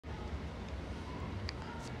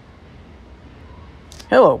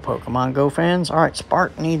Hello, Pokemon Go fans. Alright,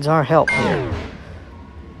 Spark needs our help here.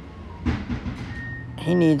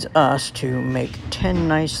 He needs us to make 10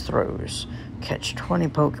 nice throws, catch 20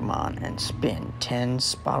 Pokemon, and spin 10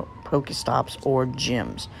 Pokestops or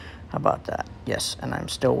gyms. How about that? Yes, and I'm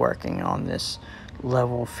still working on this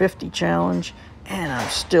level 50 challenge, and I'm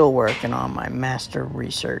still working on my master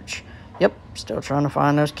research. Yep, still trying to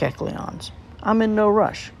find those Kecleons. I'm in no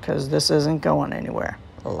rush, because this isn't going anywhere,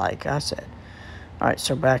 like I said. Alright,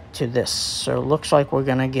 so back to this. So it looks like we're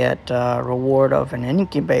going to get a reward of an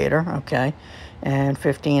incubator, okay, and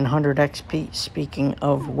 1500 XP. Speaking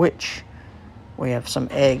of which, we have some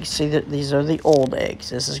eggs. See, that these are the old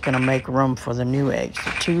eggs. This is going to make room for the new eggs.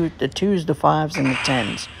 The 2s, the 5s, and the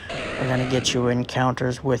 10s are going to get you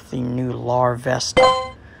encounters with the new Larvesta.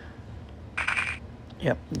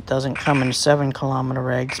 Yep, it doesn't come in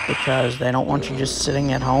 7-kilometer eggs because they don't want you just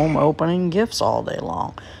sitting at home opening gifts all day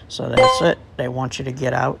long. So that's it. They want you to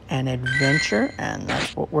get out and adventure, and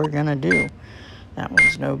that's what we're going to do. That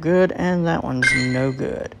one's no good, and that one's no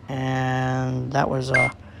good. And that was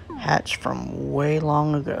a hatch from way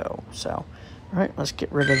long ago. So, all right, let's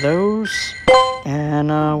get rid of those. And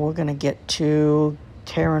we're going to get to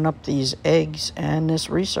tearing up these eggs and this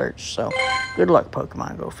research. So, good luck,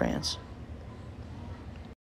 Pokemon Go fans.